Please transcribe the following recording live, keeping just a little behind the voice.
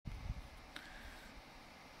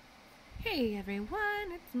Hey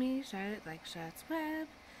everyone, it's me, Charlotte like Shots Web,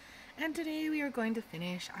 and today we are going to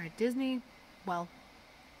finish our Disney, well,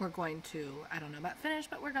 we're going to, I don't know about finish,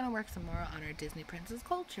 but we're going to work some more on our Disney Princess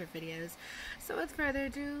Culture videos. So with further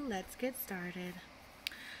ado, let's get started.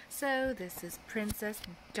 So this is Princess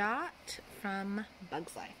Dot from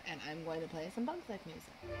Bug's Life, and I'm going to play some Bug's Life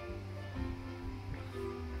music.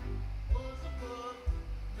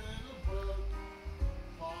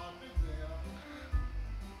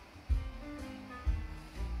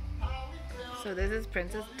 So this is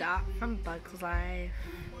Princess Dot from Bug's Life,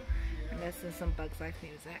 and this is some Bug's Life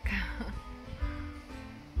music.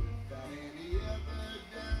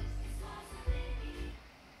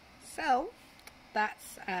 So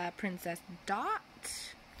that's Princess Dot.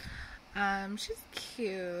 She's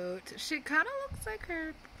cute. She kind of looks like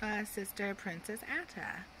her sister Princess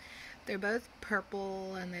Atta. They're both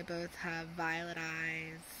purple and they both have violet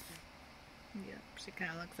eyes. Yep, she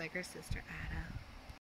kind of looks like her sister Atta.